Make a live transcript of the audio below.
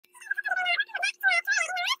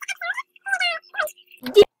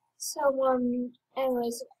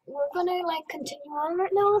anyways, we're gonna like continue on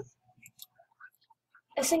right now.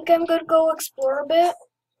 I think I'm gonna go explore a bit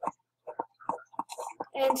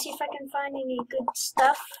and see if I can find any good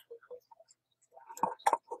stuff.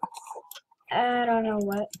 I don't know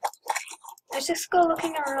what. Let's just go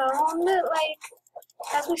looking around. Like,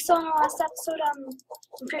 as we saw in the last episode, I'm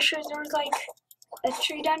pretty sure there was like a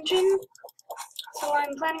tree dungeon. So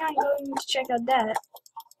I'm planning on going to check out that.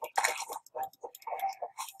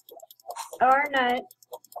 Or not.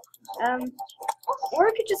 Or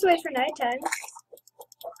I could just wait for nighttime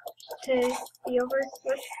to be over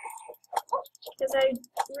with. Because I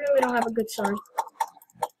really don't have a good sword.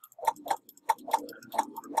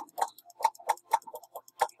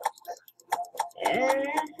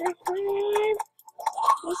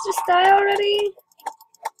 Let's just die already.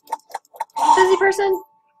 Busy person.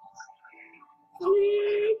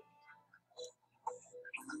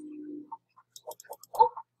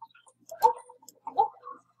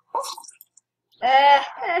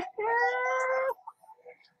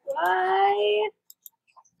 Why?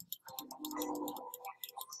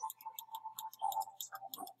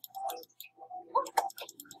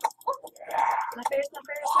 Not fair, not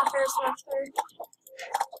fair, not fair, not fair.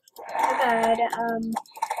 Oh god,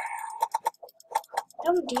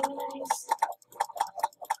 don't demonize.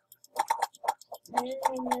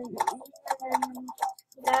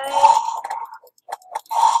 Die.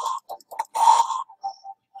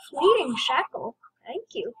 Fleeting shackle. Thank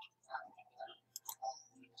you.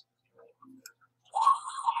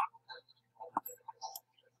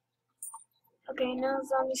 Okay, now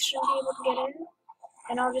zombies shouldn't be able to get in.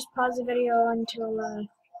 And I'll just pause the video until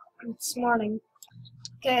it's morning.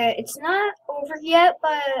 Okay, it's not over yet,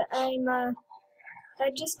 but I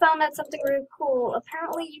just found out something really cool.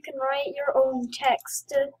 Apparently you can write your own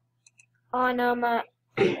text on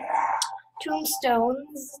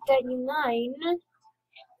tombstones that you mine.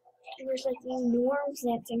 There's like enormous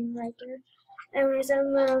dancing right there. Anyways,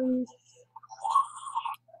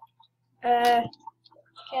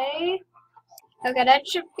 okay. Okay, that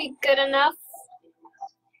should be good enough.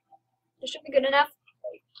 That should be good enough.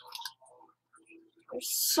 There's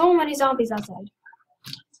so many zombies outside.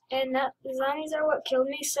 And the zombies are what killed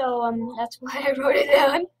me, so that's why I wrote it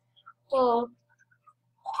down. Well,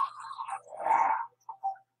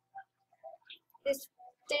 they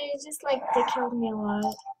killed me a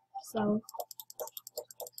lot. So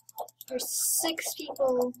there's 6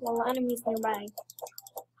 people, well, enemies nearby.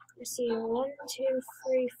 Let's see, 1, 2,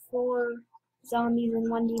 3, 4 zombies and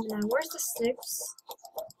 1 demon. Now, where's the 6th?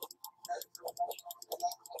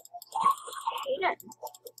 Hayden.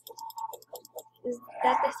 Is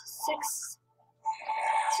that the 6th?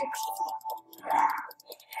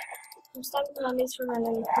 I'm stopping the zombies from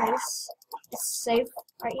another place. It's safe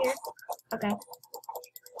right here. Okay.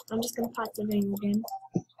 I'm just gonna pause the video again.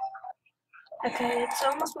 Okay, it's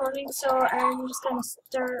almost morning, so I'm just gonna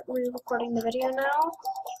start re-recording the video now.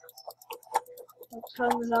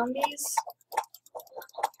 Killing the zombies.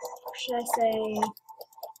 Or should I say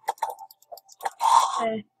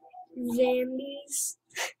zombies?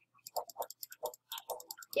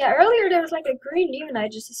 Yeah, earlier there was like a green demon I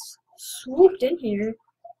just swooped in here.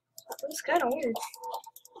 It was kind of weird.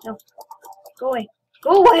 No. Go away.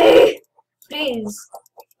 Go away! Please.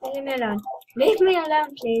 Leave me alone. Leave me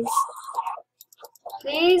alone, please.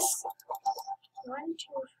 Please. 1, 2,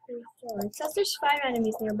 3, 4. It says there's 5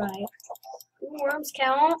 enemies nearby. Ooh, worms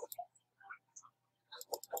count.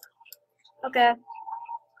 Okay.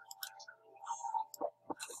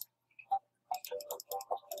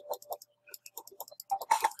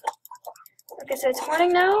 Okay, so it's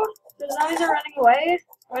morning now. The zombies are running away,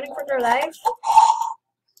 running for their life.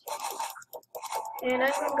 And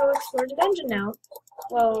I'm gonna go explore the dungeon now.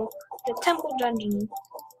 Well, the temple dungeon.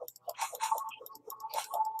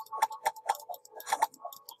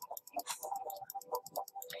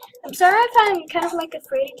 I'm sorry if I'm kind of like a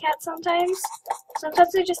fraidy cat sometimes.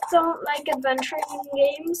 Sometimes I just don't like adventuring in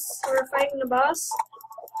games or fighting the boss.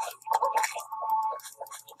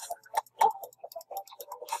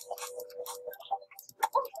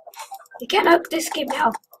 You cannot escape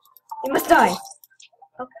now. You must die.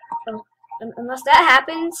 Oh. Unless that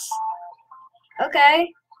happens.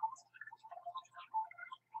 Okay.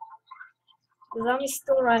 The zombie's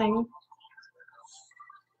still running.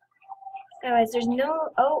 Anyways, there's no...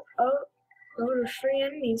 Oh, there's 3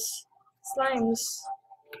 enemies. Slimes.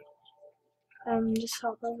 Just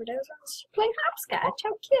hop over those ones. Playing hopscotch,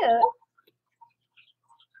 how cute!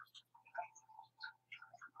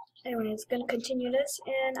 Anyways, gonna continue this,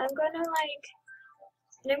 and I'm gonna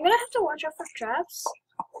have to watch out for traps.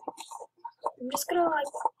 I'm just gonna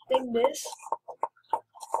dig this.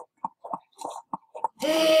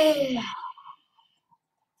 Okay,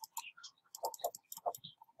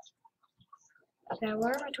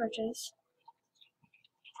 where are my torches?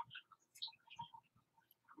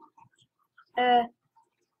 Gotta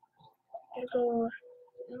go.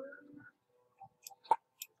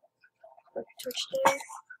 Put a torch there.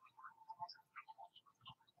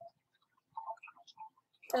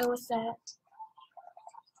 Oh, what's that?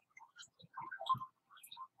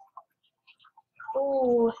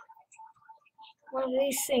 Oh, one of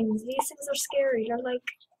these things. These things are scary. They're like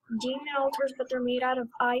demon altars, but they're made out of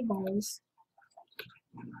eyeballs.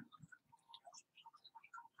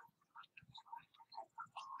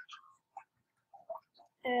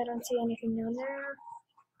 I don't see anything down there.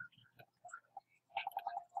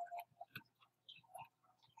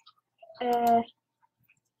 I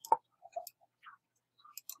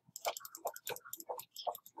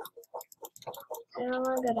don't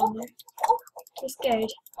want to go down there. I'm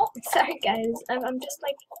scared. Sorry guys, I'm just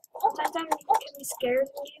like, sometimes I can be scared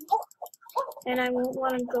in games, and I won't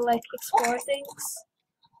want to go like explore things,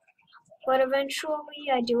 but eventually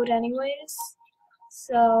I do it anyways,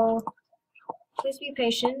 so please be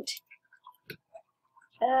patient.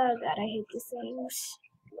 Oh god, I hate these things.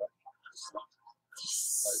 They're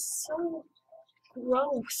so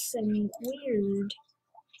gross and weird.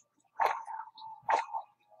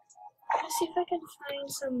 Let's see if I can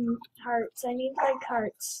find some hearts. I need like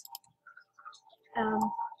hearts. I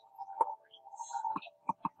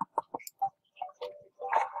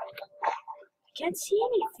can't see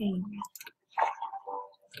anything.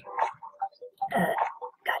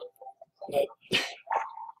 Got it.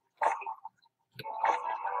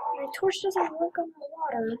 My torch doesn't work on the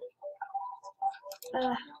water.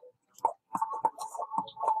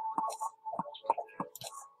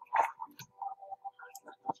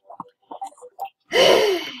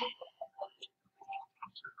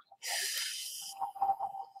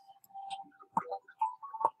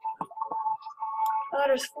 Oh,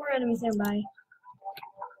 there's 4 enemies nearby.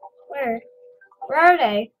 Where? Where are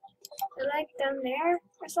they? They're like down there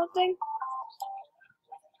or something?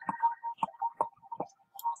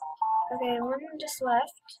 Okay, one just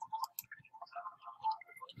left.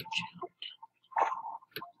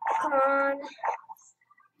 Come on.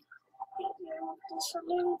 There's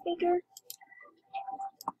something bigger.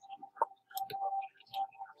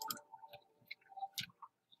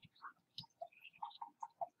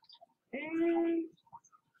 I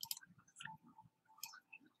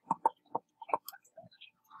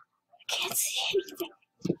can't see anything.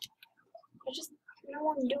 I just know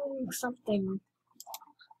I'm doing something.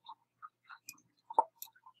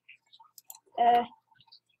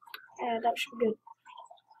 That should be good.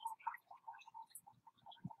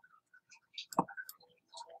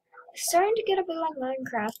 It's starting to get a bit like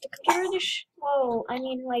Minecraft. The computer edition, whoa, I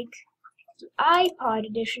mean like the iPod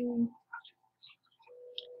edition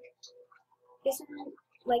isn't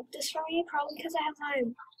like this for me, probably because I have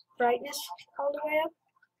my brightness all the way up.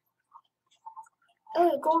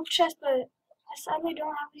 Oh, gold chest, but I sadly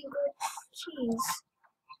don't have any gold keys.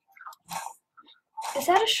 Is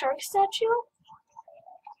that a shark statue?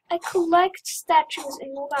 I collect statues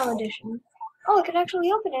in mobile edition. Oh, I can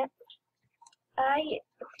actually open it.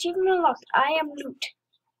 Achievement unlocked. I am loot.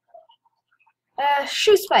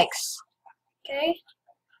 Shoe spikes. Okay.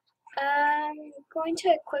 I'm going to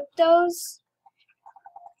equip those.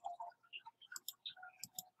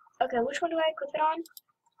 Okay, which one do I equip it on?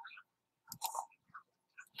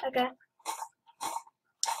 Okay.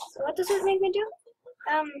 So what does it make me do?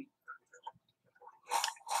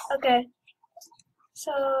 Okay.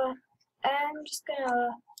 So I'm just gonna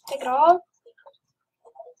take it all.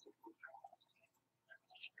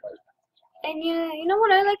 And you know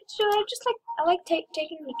what I like to do? I like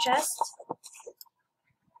taking the chest.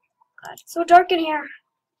 God, it's so dark in here.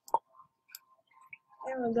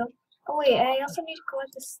 There we go. Oh wait, I also need to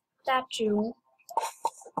collect the statue.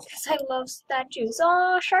 Because I love statues.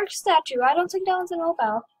 Oh, shark statue. I don't think that one's in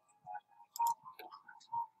mobile.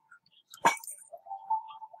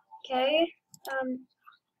 Okay.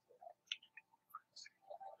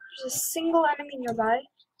 There's a single enemy nearby.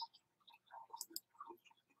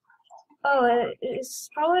 Oh, it's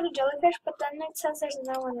probably the jellyfish, but then it says there's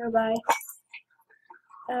another one nearby.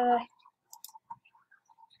 God.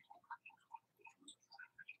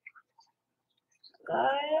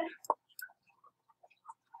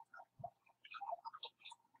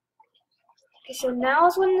 Okay, so now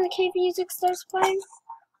is when the cave music starts playing.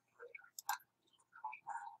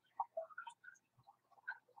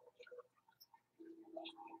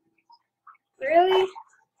 Really? Oh,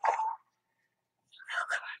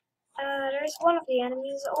 come on. There's one of the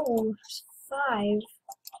enemies. Oh, there's 5.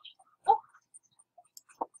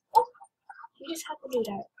 You just have to do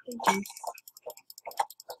that. Thank you.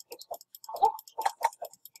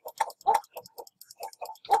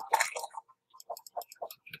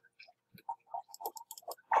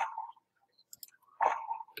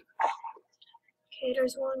 Okay,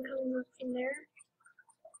 there's one coming up from there.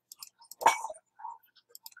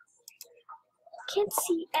 Can't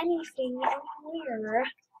see anything anywhere.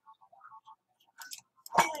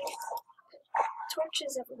 Like,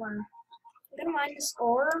 torches everywhere. I'm gonna mine this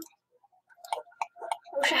ore.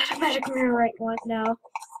 I wish I had a magic mirror right now.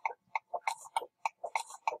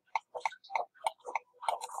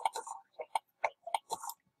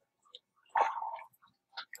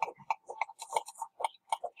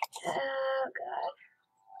 Oh god.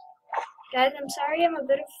 Guys, I'm sorry, I'm a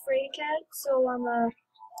bit of a fraidy cat, so I'm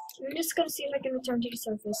just gonna see if I can return to the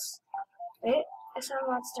surface. Wait, I saw a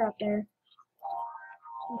monster up there.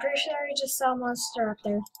 I'm pretty sure I just saw a monster up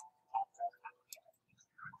there.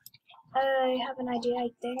 I have an idea, I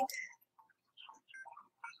think.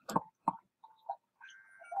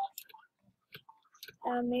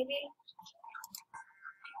 Maybe.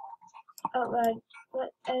 Oh,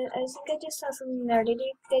 what? I think I just saw something there. Did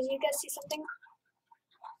you guys see something?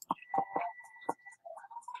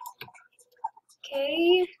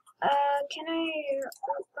 Okay. Can I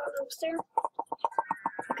go upstairs?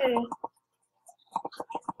 Okay.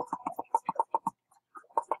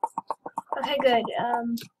 Okay, good.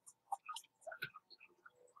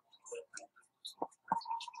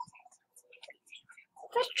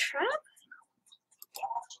 Is that a trap?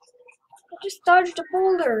 I just dodged a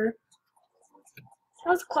boulder.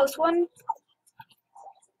 That was a close one.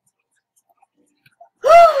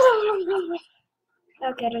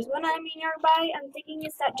 Okay, there's one enemy nearby. I'm thinking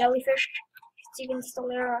it's that jellyfish. It's even still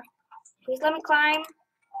there. Please let me climb.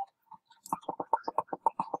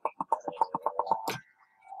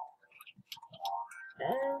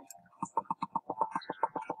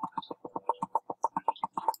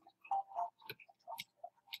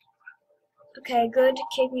 Okay, good.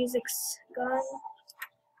 Cave music's gone.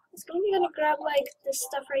 I'm gonna grab like this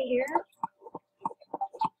stuff right here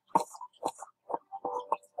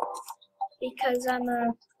because I'm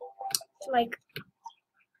like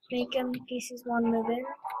making pieces one move in.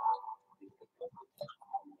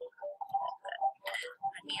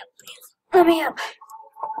 Let me up, please. Let me up.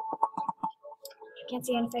 Can't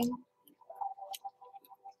see anything.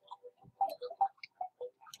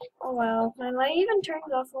 Oh wow, my light even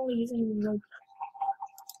turns off while using the rope.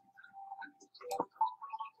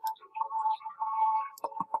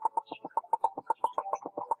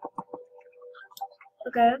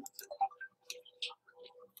 Okay.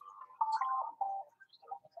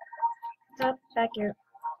 Up, back here.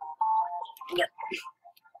 Yep.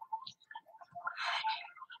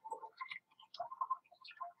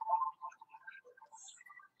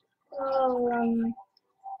 Oh,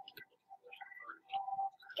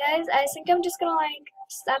 guys, I think I'm just gonna like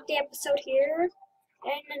stop the episode here.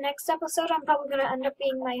 And in the next episode, I'm probably gonna end up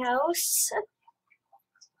being my house.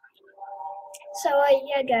 So,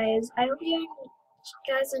 yeah, guys, I hope you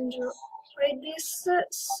guys enjoyed this.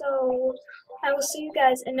 So, I will see you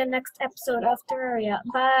guys in the next episode of Terraria.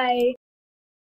 Bye!